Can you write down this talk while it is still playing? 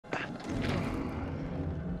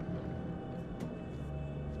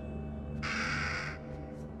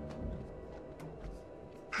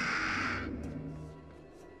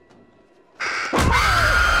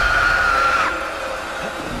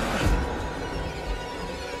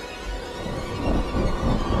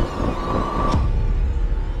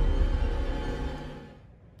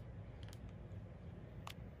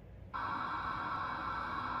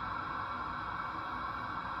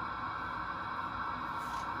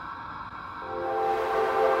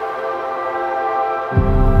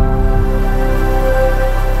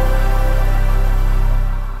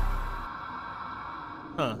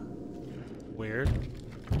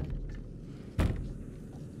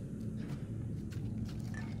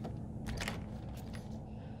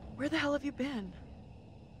Where the hell have you been?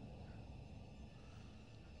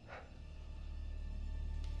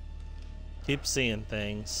 Keep seeing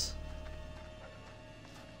things.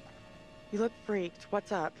 You look freaked.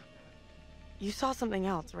 What's up? You saw something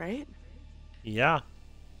else, right? Yeah.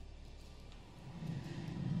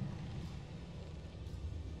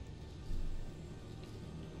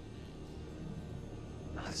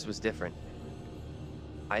 This was different.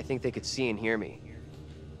 I think they could see and hear me.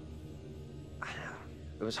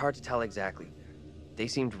 It was hard to tell exactly. They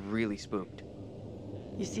seemed really spooked.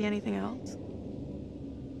 You see anything else?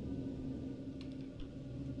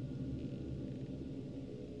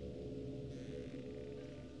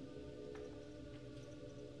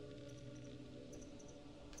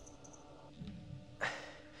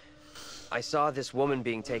 I saw this woman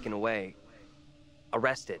being taken away.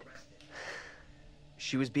 Arrested.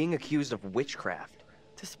 She was being accused of witchcraft.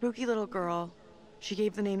 The spooky little girl. She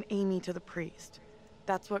gave the name Amy to the priest.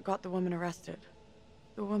 That's what got the woman arrested.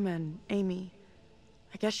 The woman, Amy.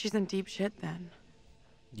 I guess she's in deep shit then.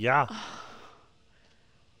 Yeah.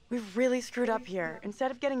 We've really screwed up here. Instead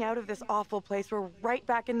of getting out of this awful place, we're right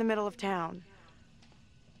back in the middle of town.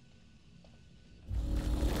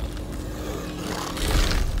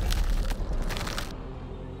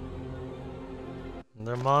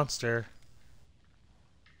 They're a monster.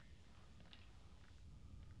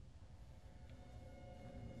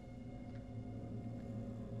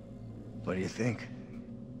 What do you think?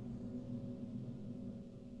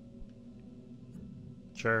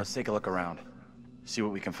 Sure. Let's take a look around. See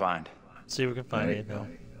what we can find. See if we can find Right.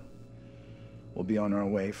 anything. We'll be on our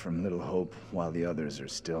way from Little Hope while the others are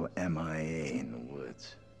still MIA in the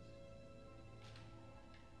woods.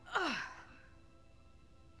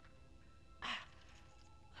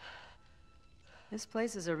 This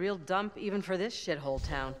place is a real dump even for this shithole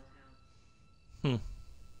town.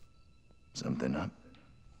 Something up?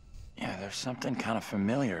 Yeah, there's something kind of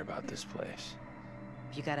familiar about this place.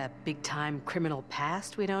 You got a big-time criminal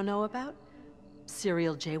past we don't know about?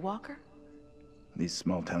 Serial jaywalker? These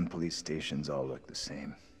small-town police stations all look the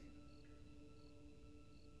same.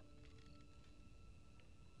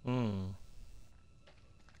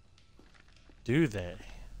 Do they?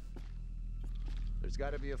 There's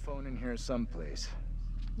gotta be a phone in here someplace.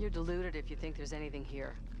 You're deluded if you think there's anything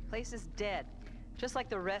here. Place is dead, just like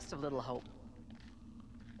the rest of Little Hope.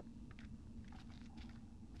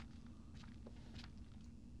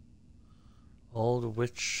 Old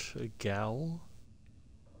witch gal.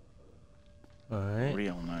 Alright.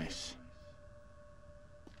 Real nice.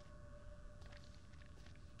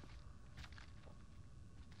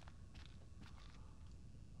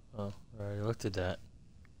 Oh, I already looked at that.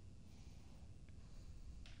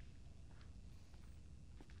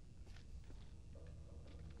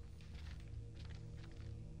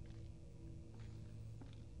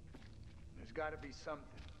 There's gotta be something.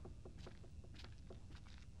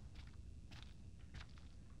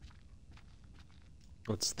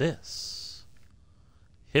 What's this?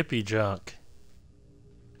 Hippie junk.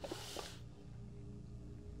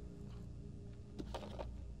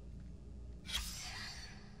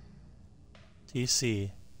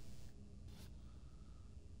 TC.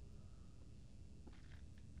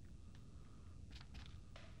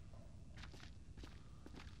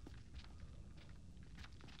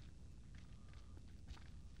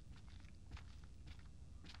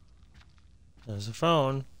 There's a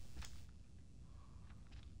phone.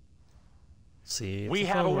 See. We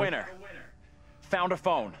have a winner. Found a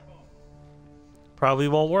phone. Probably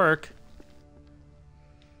won't work.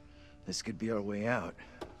 This could be our way out.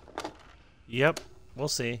 Yep, we'll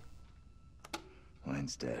see.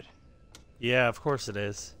 Line's dead. Yeah, of course it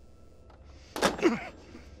is.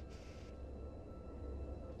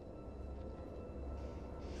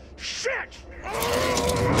 Shit!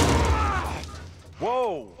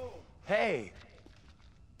 Whoa! Hey!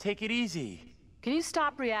 Take it easy. Can you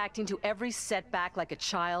stop reacting to every setback like a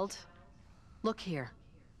child? Look here.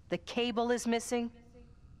 The cable is missing.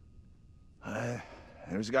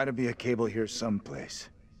 There's gotta be a cable here someplace.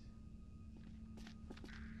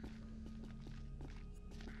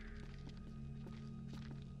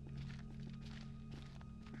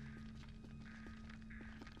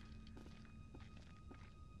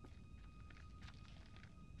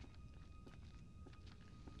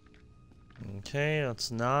 Okay, it's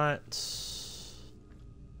not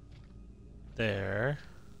there.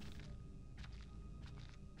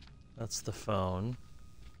 That's the phone.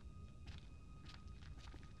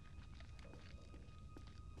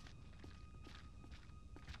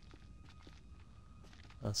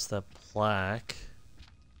 That's the plaque.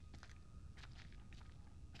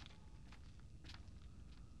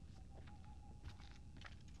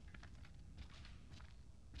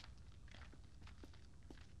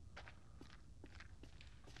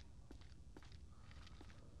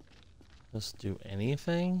 Just do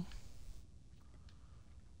anything?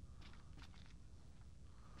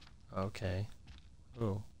 Okay.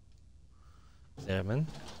 Ooh. Examine.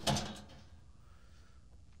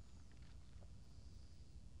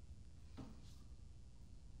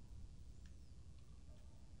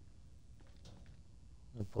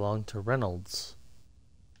 It belonged to Reynolds.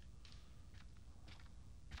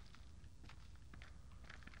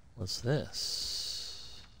 What's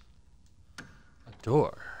this? A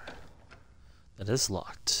door that is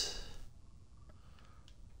locked.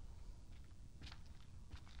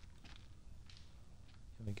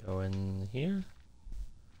 Can we go in here?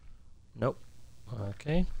 Nope.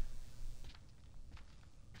 Okay.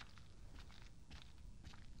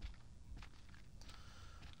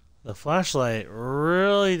 The flashlight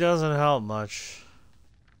really doesn't help much.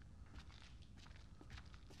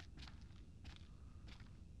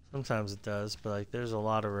 Sometimes it does, but like there's a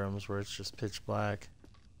lot of rooms where it's just pitch black.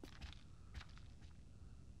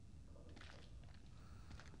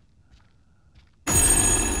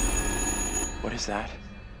 What is that?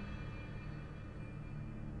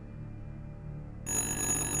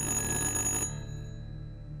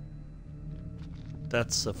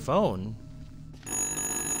 That's a phone.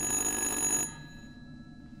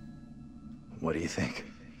 What do you think?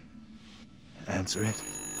 Answer it.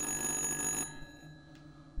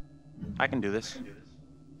 I can do this.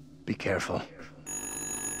 Be careful.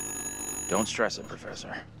 Don't stress it,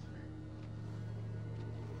 Professor.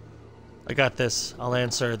 I got this. I'll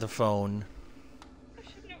answer the phone. I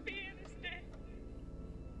should not be here this day.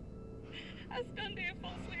 I stand here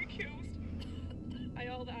falsely accused. By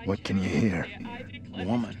all that I What can you hear? I declare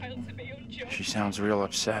Woman. this trial to be unjust. She sounds real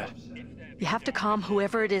upset. You have to calm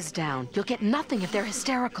whoever it is down. You'll get nothing if they're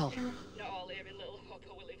hysterical. Not all here in Little Hope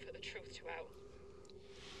are willing for the truth to out.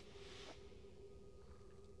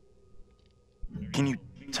 Can you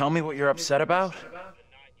tell me what you're upset about?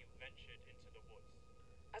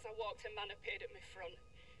 As I walked, a man appeared at my front.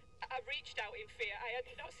 I reached out in fear. I had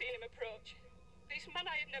not seen him approach. This man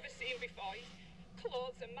I had never seen before. His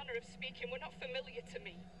clothes and manner of speaking were not familiar to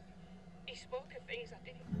me. He spoke of things I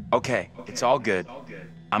didn't. Okay, it's all good.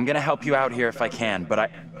 I'm gonna help you out here if I can,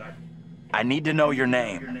 but I need to know your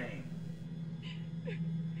name.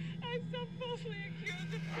 I'm so falsely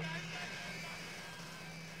accused of crime.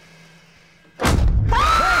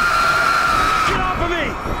 Get off of me!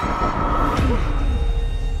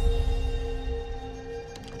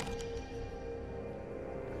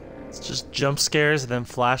 It's just jump scares and then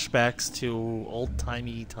flashbacks to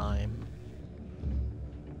old-timey time.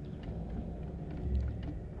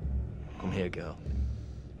 Come here, girl.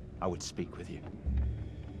 I would speak with you.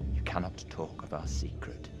 You cannot talk of our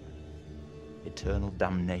secret. Eternal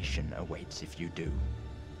damnation awaits if you do.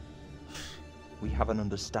 We have an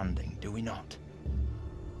understanding, do we not?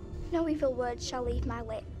 No evil word shall leave my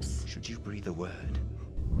lips. Should you breathe a word,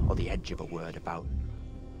 or the edge of a word about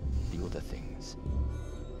the other things,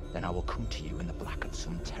 then I will come to you in the black of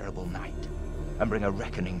some terrible night, and bring a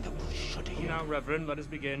reckoning that will shudder you. Now, Reverend, let us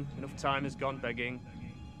begin. Enough time has gone begging.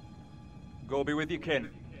 Go be with your kin.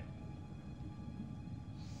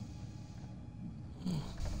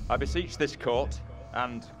 I beseech this court,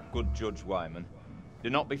 and good Judge Wyman, do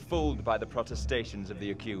not be fooled by the protestations of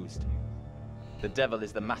the accused. The devil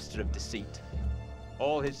is the master of deceit.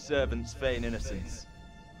 All his servants feign innocence.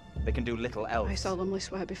 They can do little else. I solemnly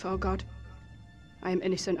swear before God, I am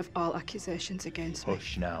innocent of all accusations against me.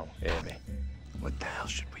 Hush now, Amy. What the hell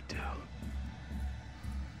should we do?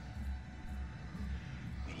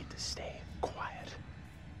 We need to stay quiet.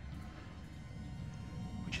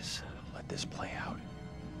 We just let this play out.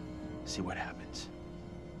 See what happens.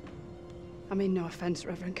 I mean no offense,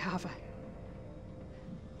 Reverend Carver.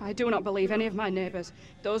 I do not believe any of my neighbors.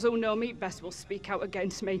 Those who know me best will speak out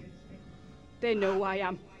against me. They know who I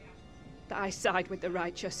am, that I side with the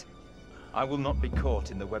righteous. I will not be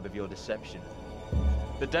caught in the web of your deception.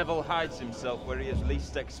 The devil hides himself where he is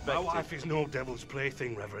least expected. My wife is no devil's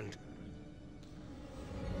plaything, Reverend.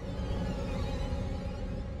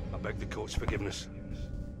 I beg the court's forgiveness,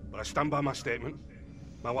 but I stand by my statement.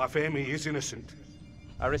 My wife Amy is innocent.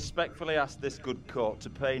 I respectfully ask this good court to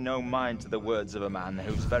pay no mind to the words of a man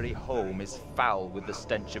whose very home is foul with the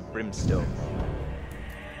stench of brimstone.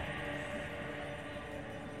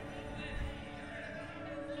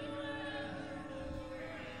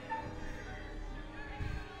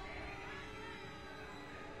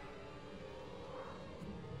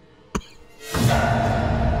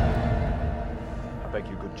 I beg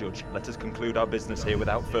you, good judge, let us conclude our business here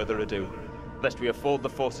without further ado, lest we afford the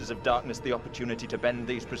forces of darkness the opportunity to bend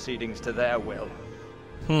these proceedings to their will.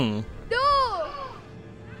 No!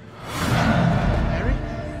 Harry?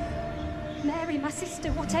 Mary, my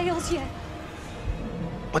sister, what ails you?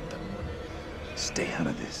 What the? Stay out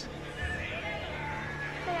of this.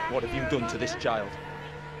 What have you done to this child?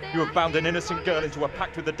 You have bound an innocent girl into a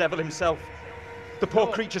pact with the devil himself. The poor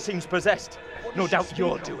creature seems possessed. No doubt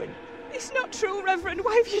you're doing. It's not true, Reverend.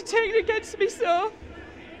 Why have you taken against me so?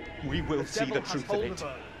 We will see the truth of it.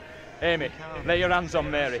 Amy, lay your hands on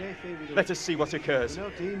Mary. Let us see what occurs.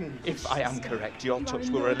 If I am correct, your touch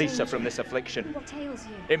will release her from this affliction. What ails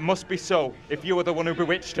you? It must be so, if you are the one who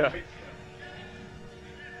bewitched her.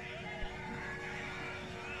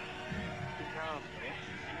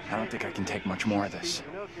 I don't think I can take much more of this.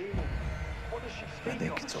 I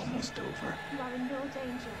think it's almost over. You are in no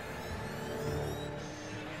danger.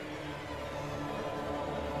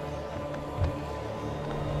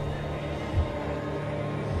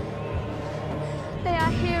 They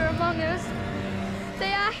are here among us.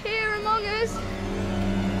 They are here among us.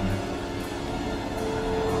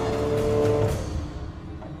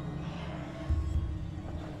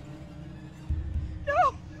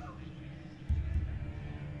 No!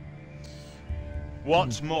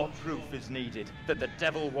 What more proof is needed that the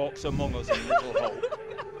devil walks among us in Little Hope?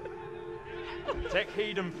 Take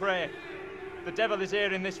heed and pray. The devil is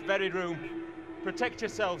here in this very room. Protect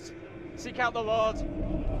yourselves. Seek out the Lord.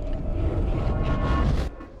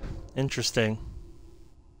 Interesting.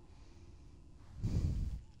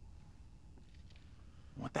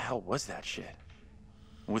 What the hell was that shit?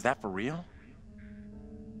 Was that for real?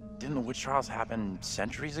 Didn't the witch trials happen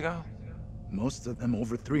centuries ago? Most of them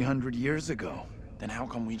over 300 years ago. Then how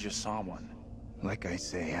come we just saw one? Like I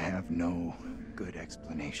say, I have no good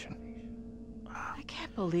explanation. I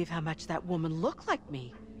can't believe how much that woman looked like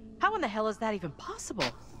me. How in the hell is that even possible?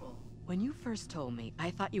 When you first told me,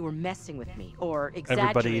 I thought you were messing with me, or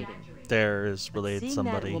exaggerating. Everybody there is related to Seeing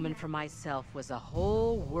somebody. that woman for myself was a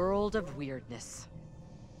whole world of weirdness.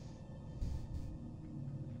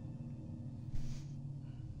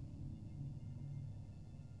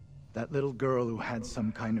 That little girl who had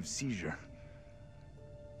some kind of seizure.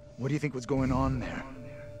 What do you think was going on there?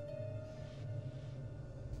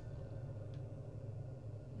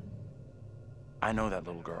 I know that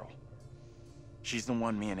little girl. She's the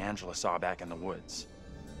one me and Angela saw back in the woods.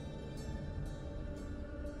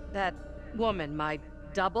 That woman, my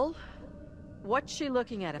double? What's she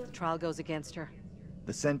looking at if the trial goes against her?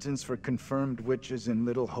 The sentence for confirmed witches in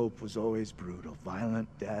Little Hope was always brutal. Violent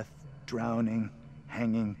death, drowning,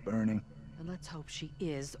 hanging, burning. And let's hope she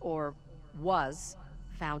is, or was,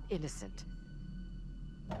 found innocent.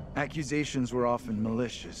 Accusations were often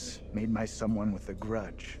malicious, made by someone with a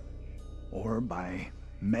grudge. Or by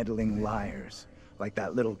meddling liars, like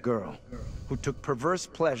that little girl, who took perverse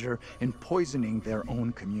pleasure in poisoning their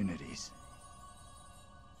own communities.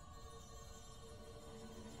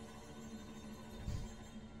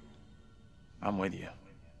 I'm with you.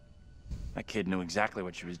 That kid knew exactly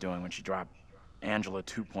what she was doing when she dropped Angela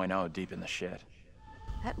 2.0 deep in the shit.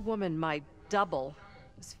 That woman, my double,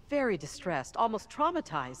 was very distressed, almost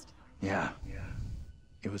traumatized. Yeah.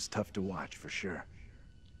 It was tough to watch, for sure.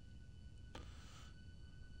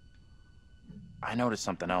 I noticed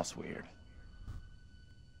something else weird.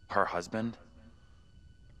 Her husband?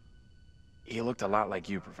 He looked a lot like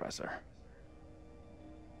you, Professor.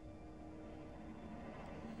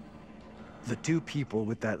 The two people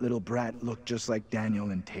with that little brat looked just like Daniel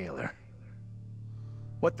and Taylor.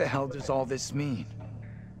 What the hell does all this mean?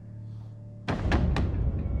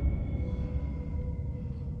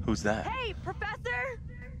 Who's that? Hey, Professor!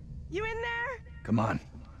 You in there? Come on,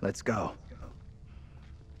 let's go.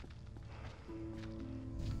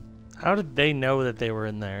 How did they know that they were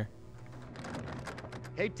in there?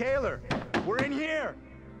 Hey, Taylor! We're in here!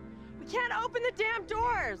 We can't open the damn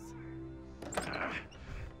doors!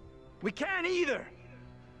 We can't either!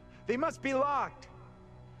 They must be locked.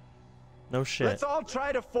 No shit. Let's all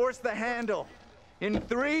try to force the handle. In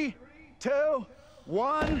 3, 2,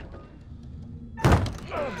 1...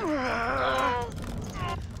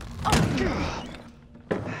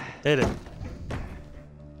 Hit it.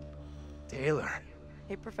 Taylor.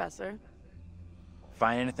 Hey, Professor.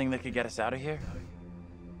 Find anything that could get us out of here?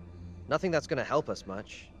 Nothing that's gonna help us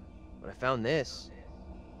much. But I found this.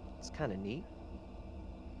 It's kinda neat.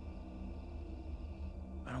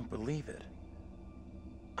 I don't believe it.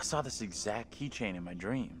 I saw this exact keychain in my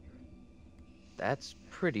dream. That's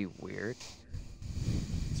pretty weird.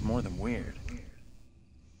 It's more than weird.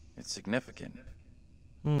 It's significant.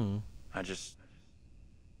 I just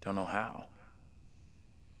don't know how.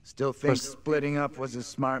 Still think splitting up was a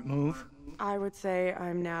smart move? I would say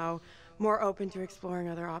I'm now more open to exploring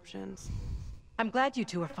other options. I'm glad you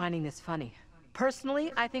two are finding this funny.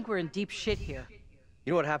 Personally, I think we're in deep shit here.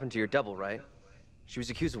 You know what happened to your double, right? She was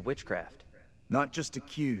accused of witchcraft. Not just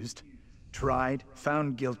accused, tried,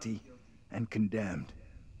 found guilty, and condemned.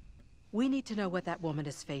 We need to know what that woman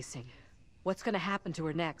is facing. What's gonna happen to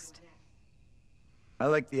her next? I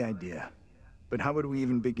like the idea, but how would we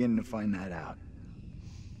even begin to find that out?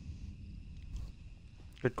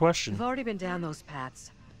 Good question. We've already been down those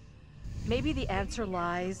paths. Maybe the answer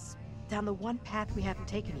lies down the one path we haven't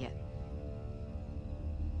taken yet.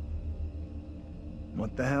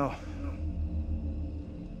 What the hell?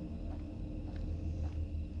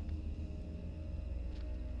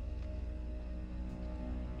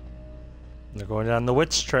 They're going down the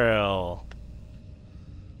witch trail.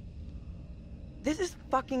 This is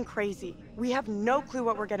fucking crazy. We have no clue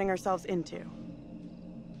what we're getting ourselves into.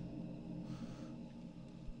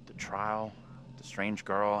 The trial, the strange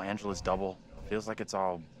girl, Angela's double. Feels like it's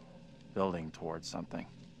all building towards something.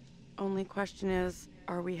 Only question is,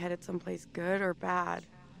 are we headed someplace good or bad?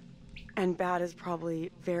 And bad is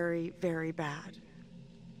probably very, very bad.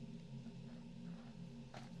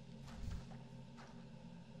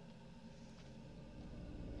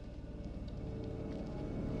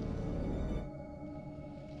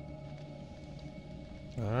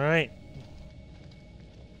 All right.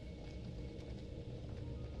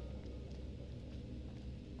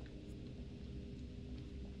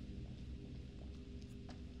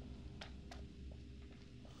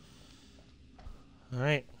 All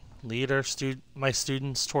right. Lead our my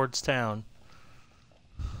students towards town.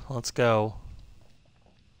 Let's go.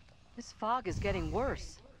 This fog is getting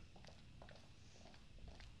worse.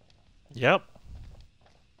 Yep.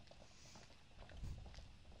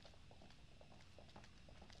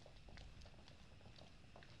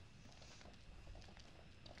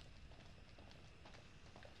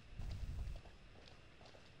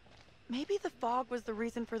 Maybe the fog was the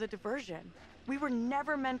reason for the diversion. We were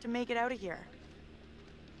never meant to make it out of here.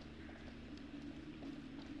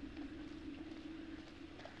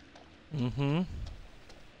 Mm-hmm.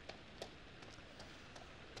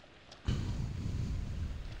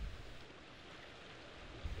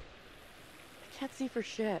 I can't see for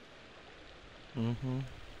shit. Mm-hmm.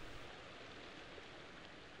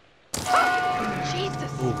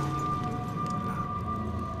 Jesus!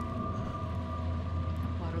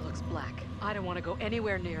 Water looks black. I don't want to go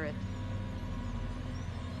anywhere near it.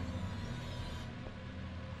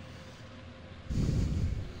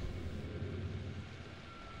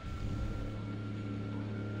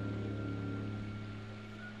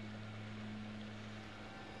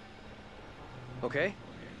 Okay.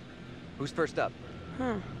 Who's first up?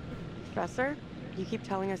 Huh. Professor, you keep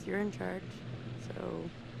telling us you're in charge, so...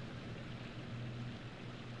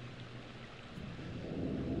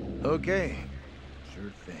 Okay.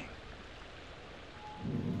 Sure thing.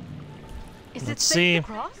 Is Let's it safe see. to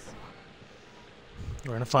cross?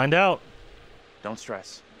 We're gonna find out. Don't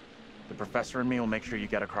stress. The professor and me will make sure you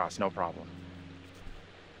get across, no problem.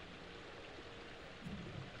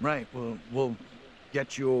 Right, we'll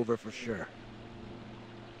get you over for sure.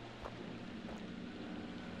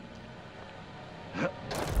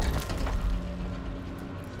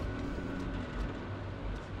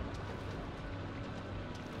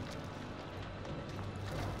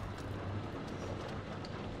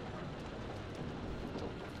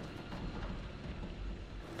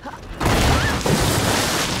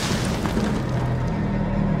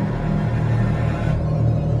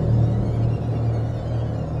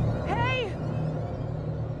 Hey!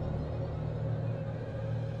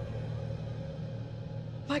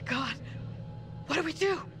 My God! What do we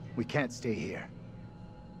do? We can't stay here.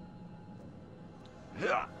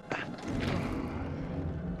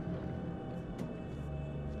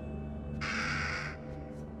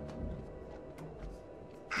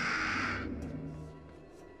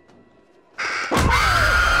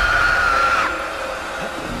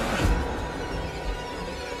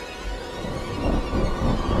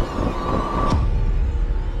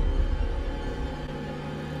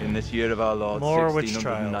 In this year of our Lord, More witch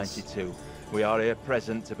 1692, we are here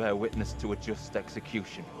present to bear witness to a just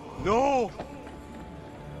execution. No!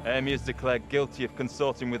 Amy is declared guilty of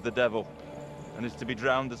consorting with the devil, and is to be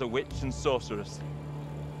drowned as a witch and sorceress.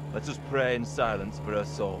 Let us pray in silence for her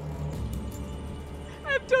soul.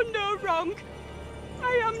 I've done no wrong.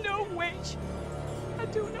 I am no witch. I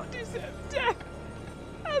do not deserve death.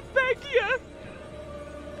 I beg you.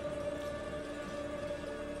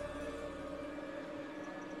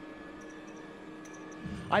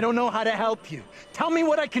 I don't know how to help you. Tell me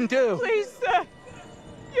what I can do. Please, sir.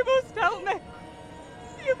 You must help me.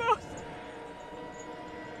 You must.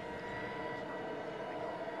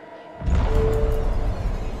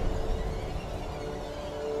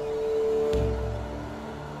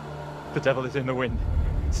 devil is in the wind,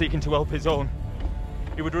 seeking to help his own.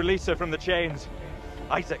 He would release her from the chains.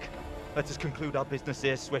 Isaac, let us conclude our business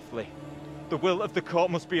here swiftly. The will of the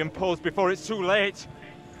court must be imposed before it's too late.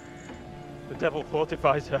 The devil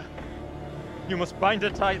fortifies her. You must bind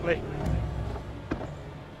her tightly.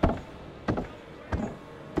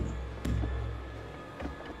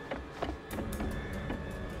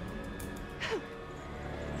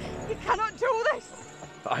 You cannot do this!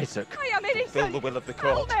 Isaac, I am innocent! fulfill the will of the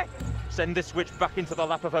court. Help me! Send this witch back into the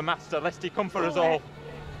lap of her master, lest he come for us all.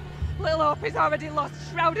 Little Hope is already lost,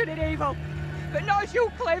 shrouded in evil. But not as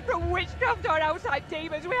you claim from witchcraft or outside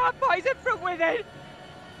demons. We have poison from within.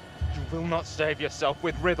 You will not save yourself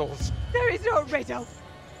with riddles. There is no riddle.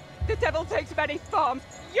 The devil takes many forms.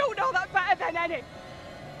 You know that better than any.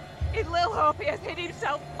 In Little Hope, he has hid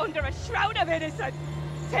himself under a shroud of innocence,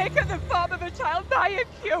 taken the form of a child, my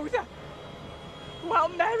accuser. While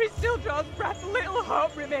Mary still draws breath, Little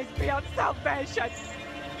Hope remains beyond salvation.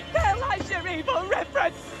 There lies your evil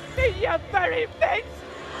reference in your very midst.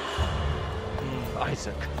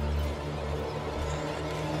 Isaac.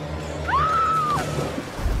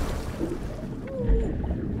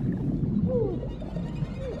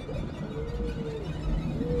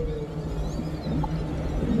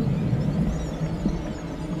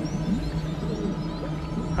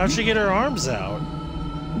 How'd she get her arms out?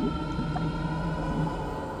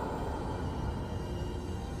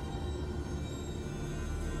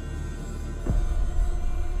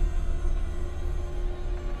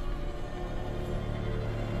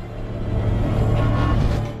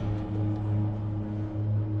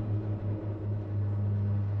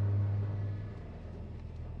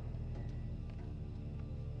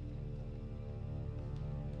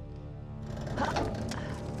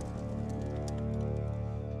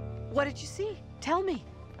 What did you see? Tell me.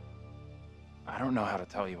 I don't know how to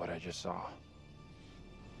tell you what I just saw.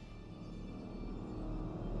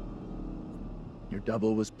 Your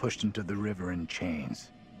double was pushed into the river in chains.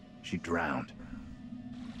 She drowned.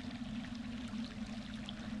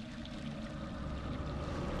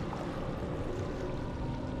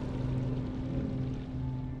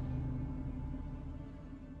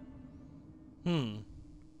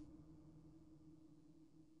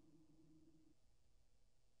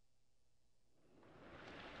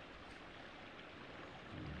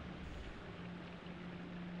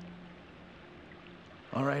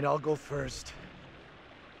 All right, I'll go first.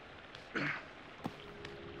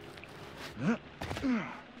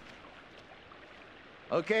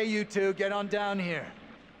 Okay, you two, get on down here.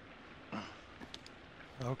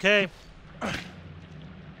 Okay.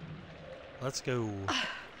 Let's go.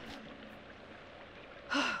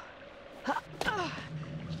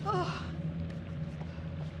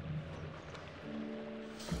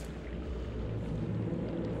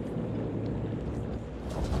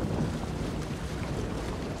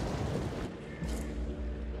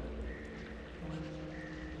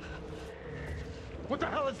 What the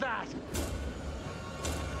hell is that?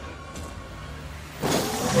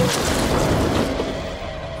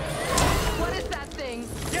 What is that thing?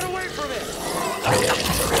 Get away from it!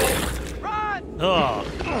 Run! Oh,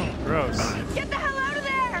 gross. Get the hell out of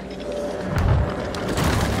there!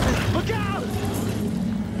 Look out!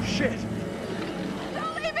 Shit!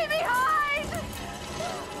 Don't leave me behind!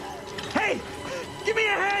 Hey! Give me a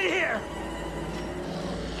hand here!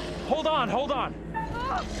 Hold on, hold on.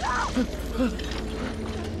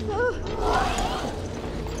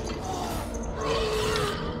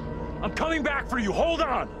 I'm coming back for you. Hold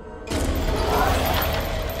on.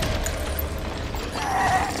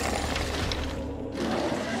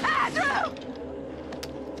 Andrew!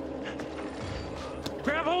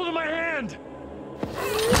 Grab hold of my hand.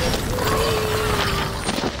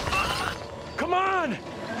 Come on!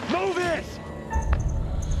 Move it!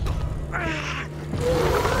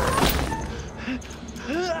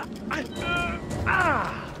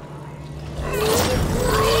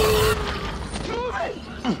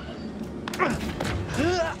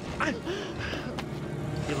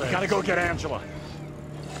 Gotta go get Angela.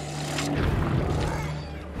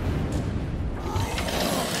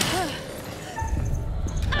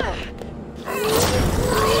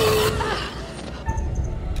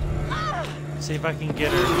 See if I can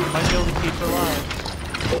get her. Might be able to keep her alive.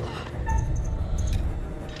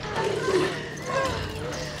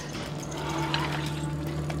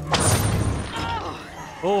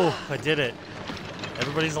 Oh, I did it.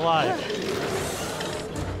 Everybody's alive.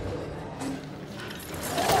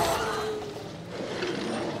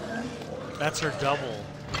 That's her double.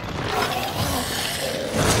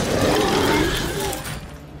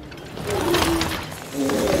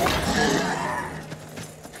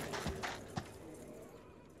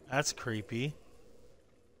 That's creepy.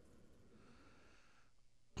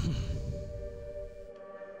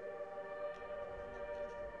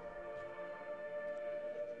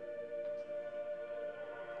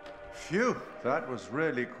 Phew, that was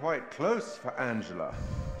really quite close for Angela.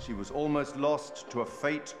 She was almost lost to a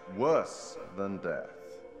fate worse than death.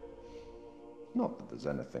 Not that there's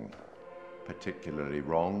anything particularly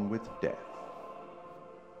wrong with death.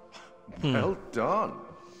 Well done.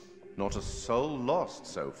 Not a soul lost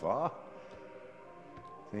so far.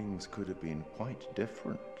 Things could have been quite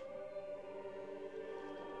different.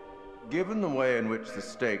 Given the way in which the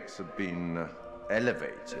stakes have been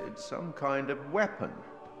elevated, some kind of weapon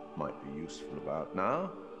might be useful about now.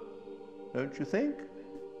 Don't you think?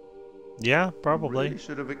 Yeah, probably. Really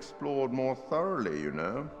should have explored more thoroughly, you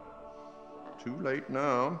know. Too late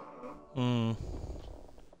now. Hmm.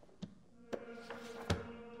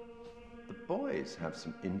 The boys have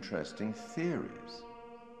some interesting theories.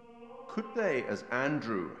 Could they, as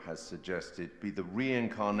Andrew has suggested, be the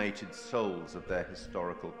reincarnated souls of their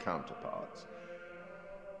historical counterparts?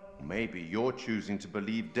 Or maybe you're choosing to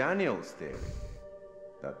believe Daniel's theory,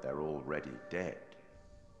 that they're already dead.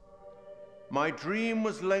 My dream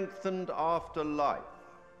was lengthened after life.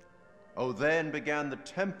 Oh, then began the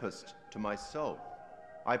tempest to my soul.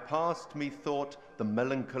 I passed, methought, the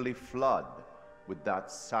melancholy flood with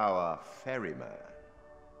that sour ferryman,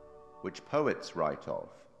 which poets write of,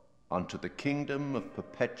 unto the kingdom of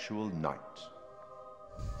perpetual night.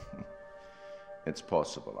 It's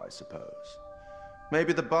possible, I suppose.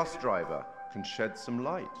 Maybe the bus driver can shed some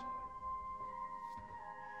light.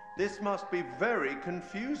 This must be very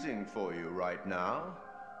confusing for you right now.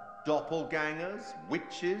 Doppelgangers,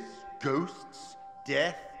 witches, ghosts,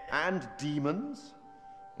 death, and demons.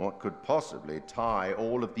 What could possibly tie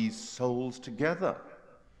all of these souls together?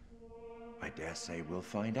 I dare say we'll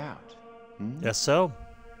find out. Yes, so.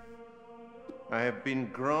 I have been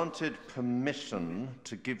granted permission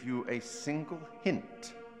to give you a single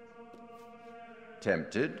hint.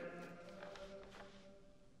 Tempted?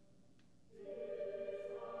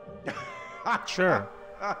 Sure.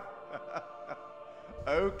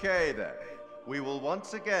 Okay then. We will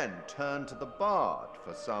once again turn to the bard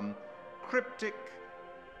for some cryptic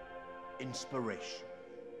inspiration.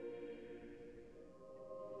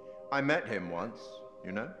 I met him once,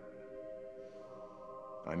 you know.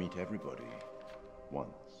 I meet everybody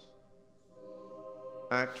once.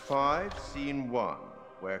 Act 5, Scene 1,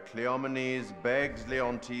 where Cleomenes begs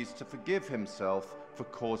Leontes to forgive himself for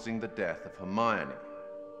causing the death of Hermione.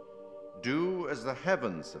 Do as the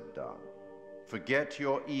heavens have done. Forget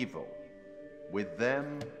your evil. With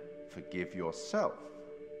them, forgive yourself.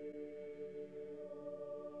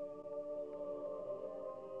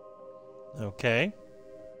 Okay.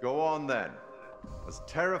 Go on then. As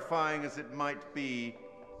terrifying as it might be,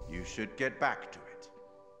 you should get back to it.